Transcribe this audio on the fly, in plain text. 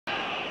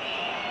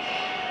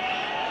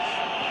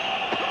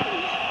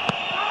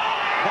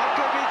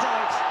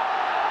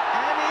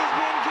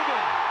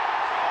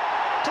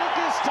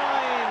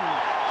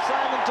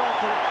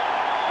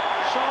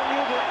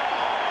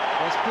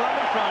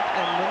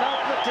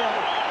Patel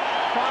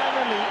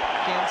finally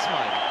can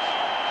smile.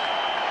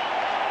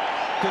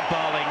 Good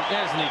bowling.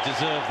 Doesn't he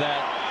deserve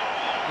that?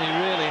 He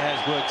really has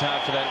worked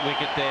hard for that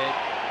wicket there.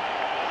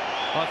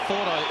 I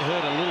thought I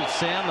heard a little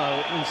sound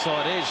though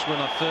inside edge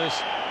when I first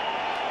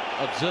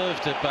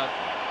observed it, but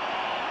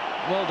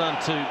well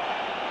done to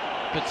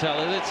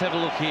Patel. Let's have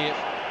a look here.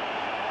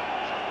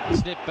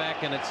 Snip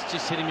back and it's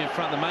just hit him in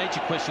front. The major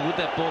question, would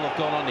that ball have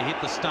gone on to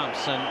hit the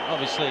stumps? And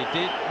obviously it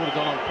did. Would have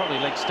gone on probably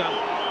leg stump.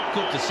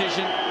 Good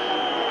decision.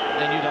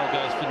 And Udall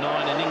goes for 9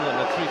 and England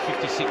are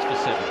 356 for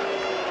 7.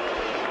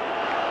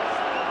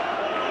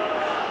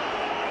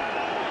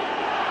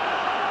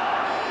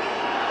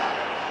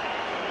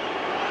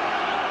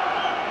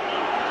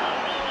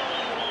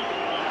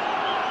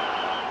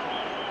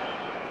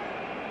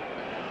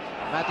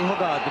 Matthew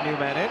Hogarth, the new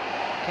man in,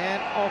 can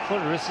offer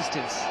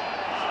resistance.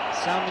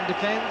 Sound in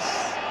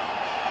defence.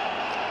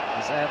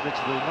 His average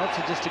will not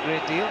suggest a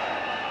great deal.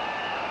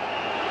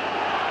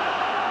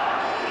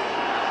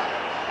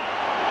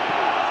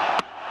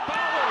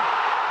 Bowled.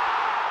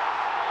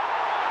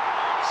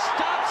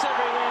 Starts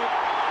everywhere.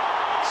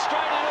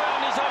 Straight around,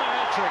 he's on a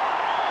hat-trick.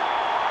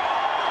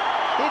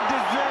 He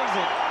deserves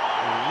it.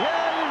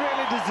 Really,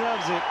 really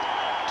deserves it.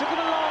 Took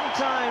him a long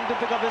time to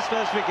pick up his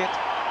first wicket.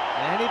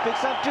 And he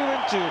picks up 2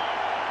 and 2.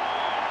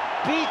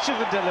 Peach of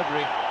a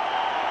delivery.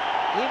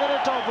 Even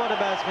a top-order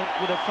batsman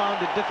would have found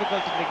it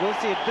difficult to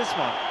negotiate this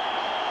one.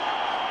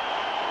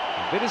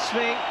 A bit of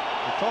swing.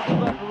 We were talking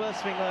about reverse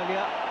swing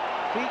earlier.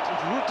 Feet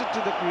rooted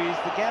to the crease.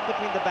 The gap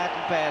between the bat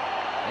and pad.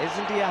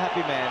 Isn't he a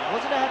happy man?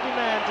 Wasn't a happy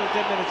man until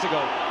 10 minutes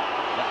ago.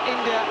 But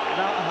India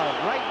now are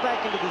right back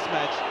into this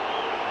match.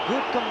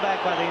 Good comeback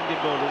by the Indian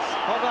bowlers.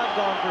 Hogarth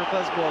gone for a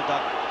first ball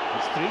duck.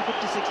 It's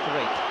 356 for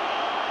 8.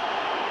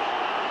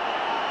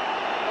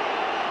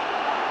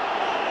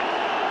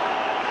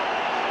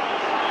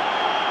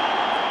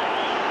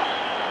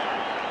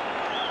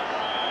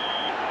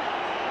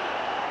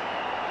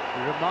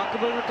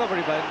 Remarkable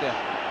recovery by India.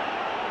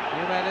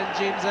 New man in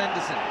James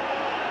Anderson.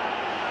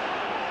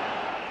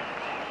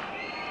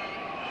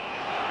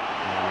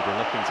 He'll be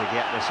looking to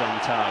get this on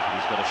target.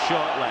 He's got a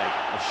short leg,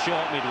 a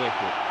short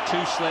mid-wicket,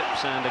 2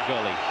 slips and a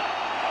gully.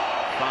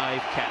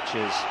 5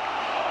 catches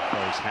for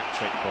his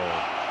hat-trick ball.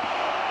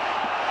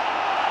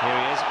 Here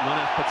he is,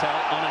 Munaf Patel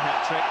on a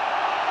hat-trick.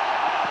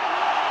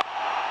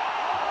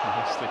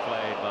 Nicely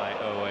played by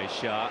Owe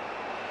Shah.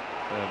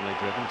 Firmly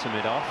driven to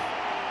mid-off.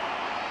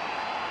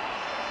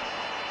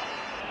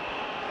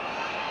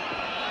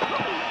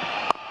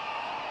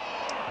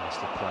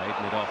 Played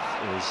mid-off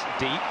is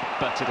deep,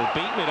 but it'll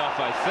beat mid-off,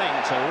 I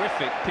think.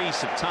 Terrific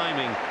piece of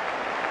timing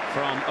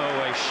from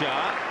Owe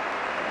Shah.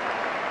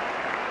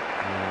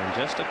 And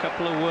just a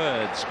couple of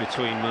words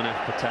between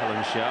Munaf Patel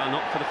and Shah,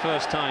 not for the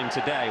first time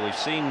today. We've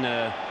seen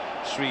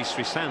Sri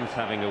Srisanth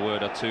having a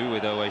word or two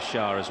with Owe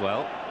Shah as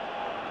well.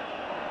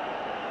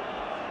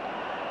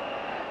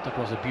 That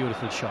was a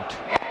beautiful shot.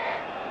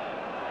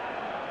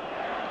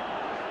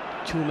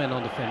 2 men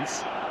on the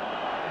fence.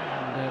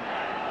 And,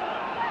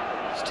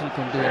 still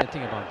couldn't do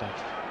anything about that.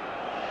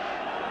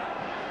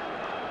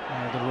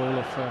 The role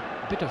of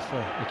a bit of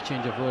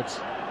exchange of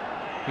words.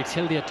 It's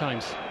healthy at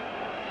times.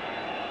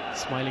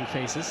 Smiling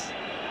faces.